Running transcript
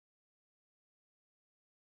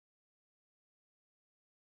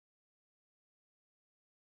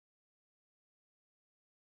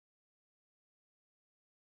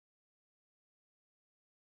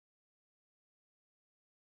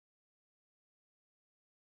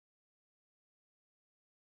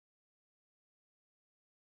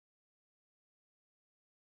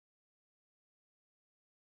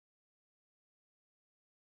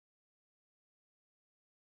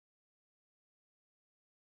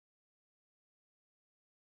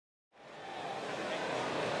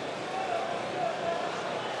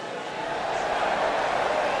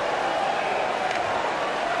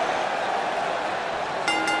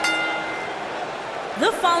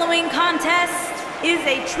following contest is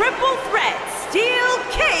a triple threat steel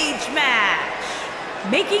cage match.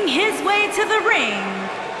 Making his way to the ring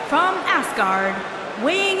from Asgard,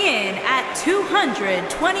 weighing in at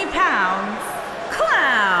 220 pounds,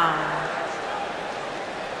 Clown.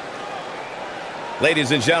 Ladies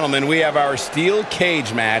and gentlemen, we have our steel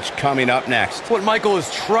cage match coming up next. What Michael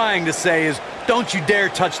is trying to say is, don't you dare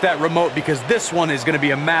touch that remote, because this one is going to be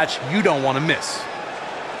a match you don't want to miss.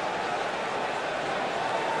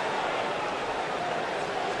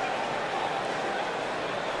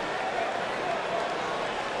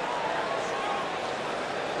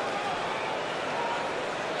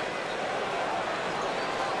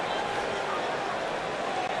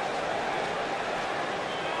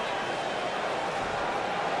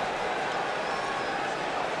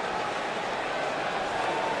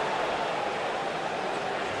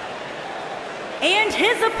 And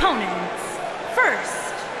his opponents,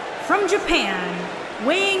 first, from Japan,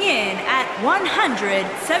 weighing in at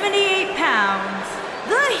 178 pounds,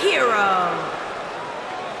 the Hero.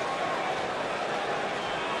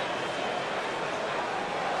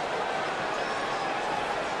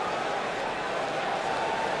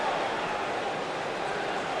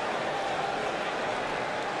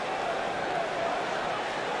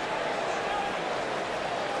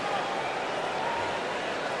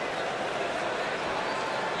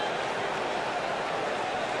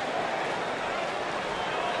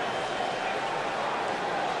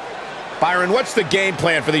 Byron, what's the game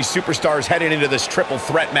plan for these superstars heading into this triple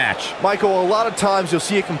threat match? Michael, a lot of times you'll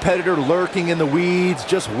see a competitor lurking in the weeds,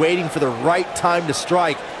 just waiting for the right time to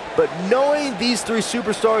strike. But knowing these three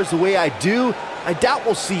superstars the way I do, I doubt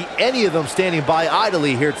we'll see any of them standing by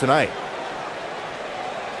idly here tonight.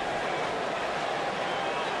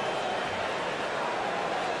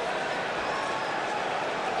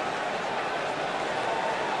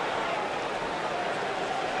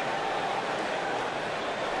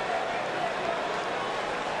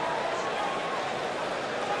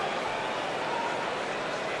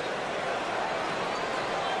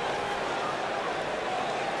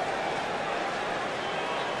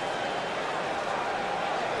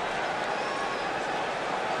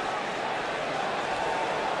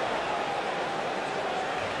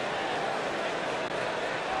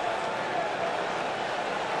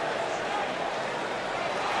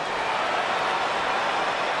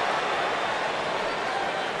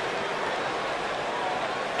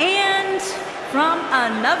 And from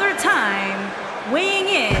another time, weighing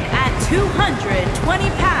in at 220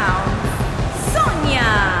 pounds,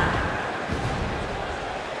 Sonya.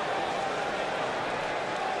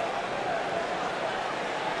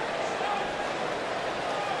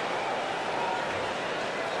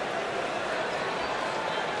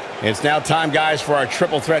 It's now time, guys, for our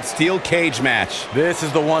triple threat steel cage match. This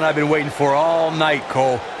is the one I've been waiting for all night,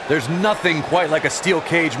 Cole. There's nothing quite like a steel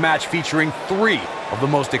cage match featuring three of the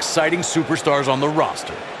most exciting superstars on the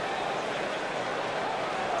roster.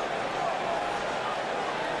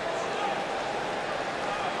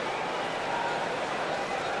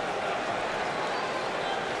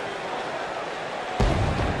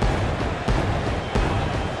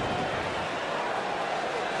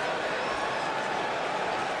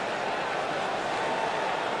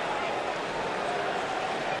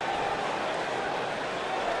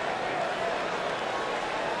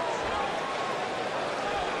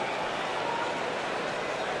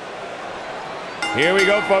 Here we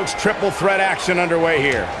go, folks. Triple threat action underway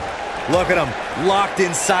here. Look at them, locked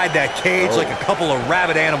inside that cage like a couple of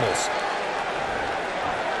rabid animals.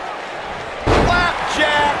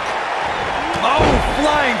 Flapjack! Oh,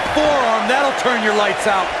 flying forearm, that'll turn your lights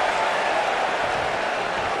out.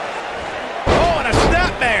 Oh, and a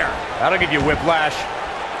snapmare! That'll give you whiplash.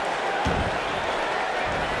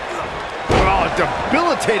 Oh, a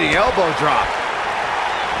debilitating elbow drop.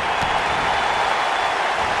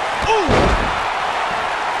 Ooh!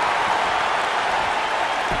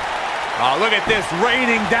 Oh, look at this,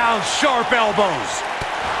 raining down sharp elbows.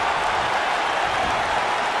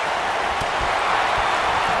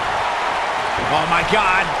 Oh, my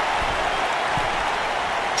God.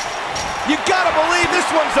 You gotta believe this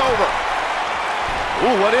one's over.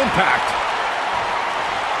 Ooh, what impact.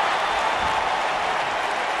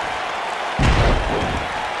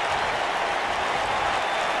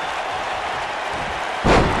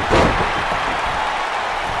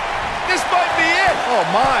 This might be it. Oh,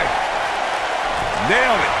 my.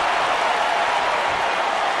 Nailed it.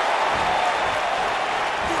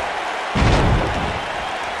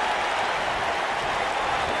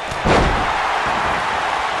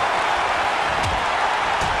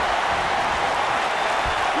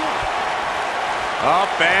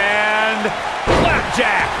 Up and flapjack.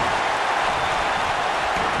 jack.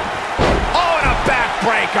 Oh, and a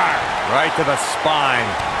backbreaker. Right to the spine.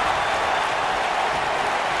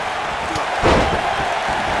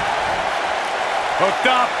 Hooked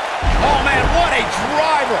up. Oh, man, what a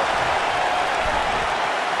driver.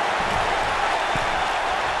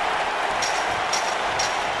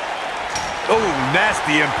 Oh,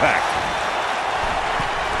 nasty impact.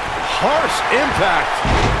 Harsh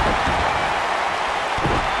impact.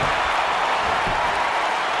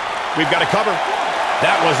 We've got a cover.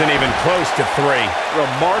 That wasn't even close to 3.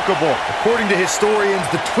 Remarkable. According to historians,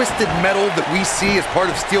 the twisted metal that we see as part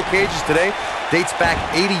of steel cages today dates back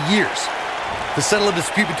 80 years. To settle a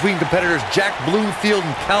dispute between competitors Jack Bloomfield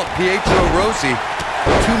and Count Pietro Rossi,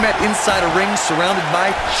 the two met inside a ring surrounded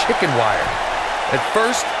by chicken wire. At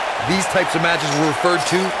first, these types of matches were referred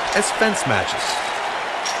to as fence matches.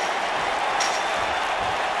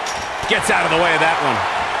 Gets out of the way of that one.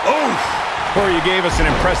 Oh! Corey, you gave us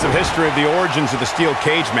an impressive history of the origins of the steel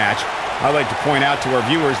cage match. I'd like to point out to our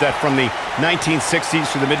viewers that from the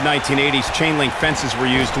 1960s to the mid-1980s, chain link fences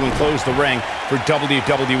were used to enclose the ring for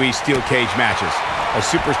WWE steel cage matches. A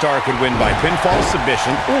superstar could win by pinfall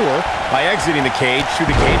submission or by exiting the cage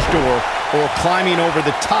through the cage door or climbing over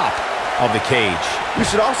the top of the cage. We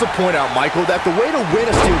should also point out, Michael, that the way to win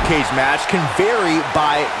a steel cage match can vary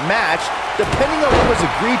by match depending on what was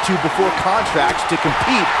agreed to before contracts to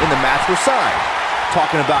compete in the match were signed.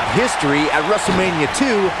 Talking about history, at WrestleMania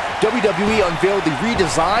 2, WWE unveiled the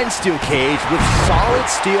redesigned steel cage with solid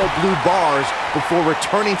steel blue bars before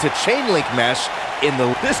returning to chain link mesh in the...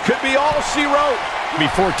 This could be all she wrote.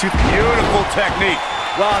 Before two... Beautiful technique.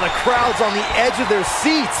 Wow, the crowd's on the edge of their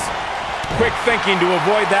seats. Quick thinking to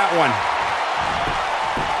avoid that one.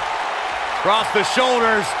 Cross the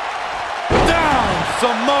shoulders. Down,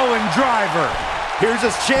 Samoan driver. Here's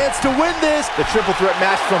his chance to win this. The triple threat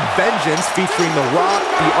match from Vengeance featuring The Rock,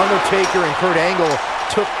 The Undertaker, and Kurt Angle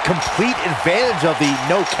took complete advantage of the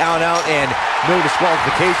no count-out and no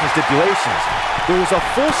disqualification stipulations. There was a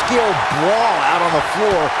full-scale brawl out on the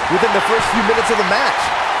floor within the first few minutes of the match.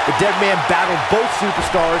 The Dead Man battled both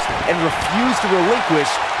superstars and refused to relinquish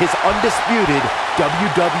his undisputed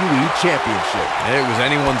WWE Championship. It was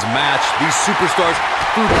anyone's match. These superstars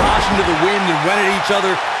threw caution to the wind and went at each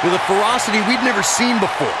other with a ferocity we'd never seen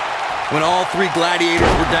before. When all three gladiators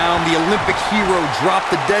were down, the Olympic hero dropped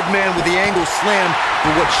the Dead Man with the angle slam for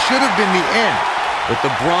what should have been the end. But the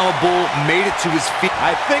Brahma Bull made it to his feet.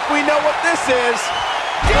 I think we know what this is.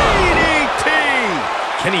 DDT!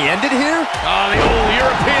 Can he end it here? Oh, the old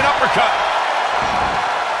European uppercut.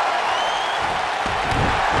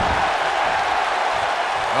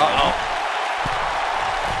 Uh-oh.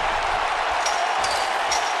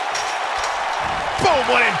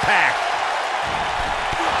 Boom, what impact.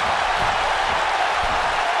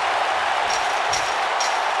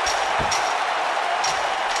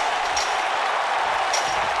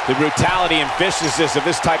 The brutality and viciousness of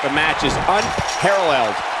this type of match is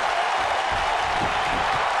unparalleled.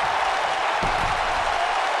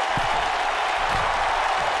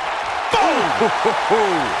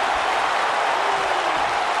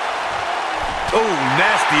 Oh,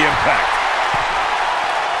 nasty impact.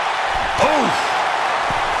 Oh!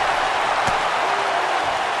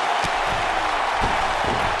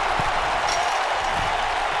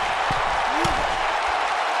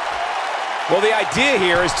 Well, the idea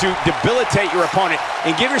here is to debilitate your opponent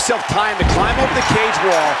and give yourself time to climb over the cage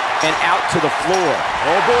wall and out to the floor.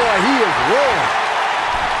 Oh boy, he is rolling.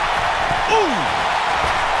 Ooh!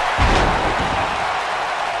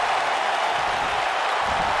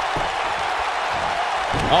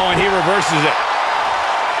 Oh, and he reverses it.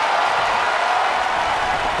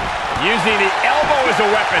 Using the elbow as a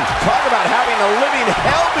weapon. Talk about having the living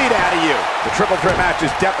hell beat out of you. The triple threat match is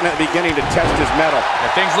definitely beginning to test his mettle.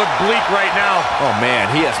 Yeah, things look bleak right now. Oh man,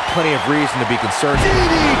 he has plenty of reason to be concerned.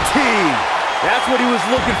 DDT! That's what he was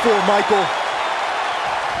looking for, Michael.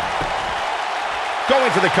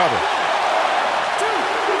 Going for the cover.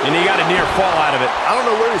 And he got a near fall out of it. I don't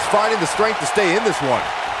know where he's finding the strength to stay in this one.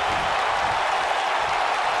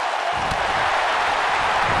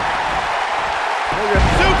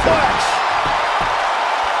 Suplex!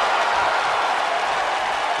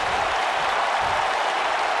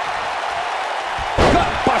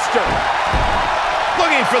 Gutbuster!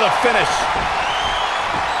 Looking for the finish.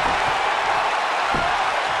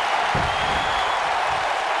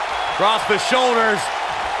 Cross the shoulders.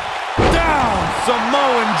 Down,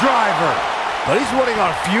 Samoan driver. But he's running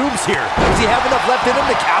on fumes here. Does he have enough left in him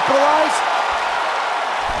to capitalize?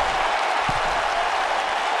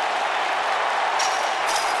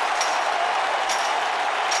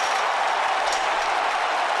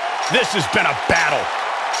 This has been a battle.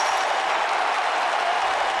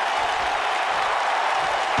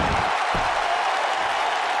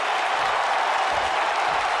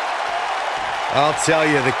 I'll tell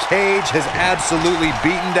you, the cage has absolutely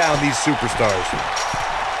beaten down these superstars.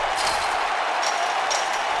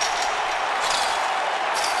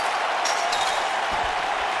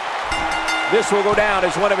 This will go down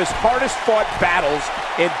as one of his hardest fought battles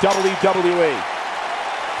in WWE.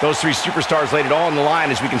 Those three superstars laid it all on the line,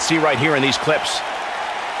 as we can see right here in these clips.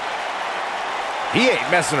 He ain't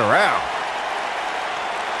messing around.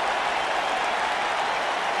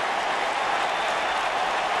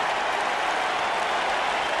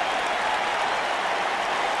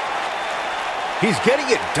 He's getting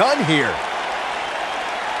it done here.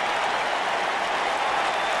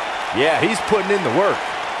 Yeah, he's putting in the work.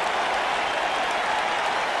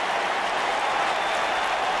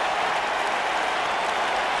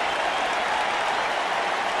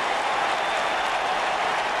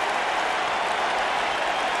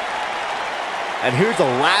 And here's a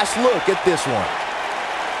last look at this one.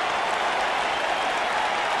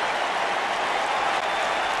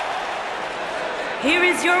 Here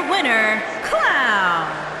is your winner,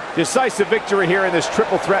 Clown. Decisive victory here in this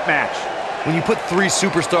triple threat match. When you put three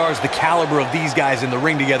superstars the caliber of these guys in the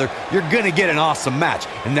ring together, you're going to get an awesome match.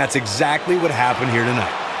 And that's exactly what happened here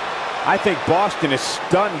tonight. I think Boston is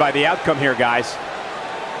stunned by the outcome here, guys.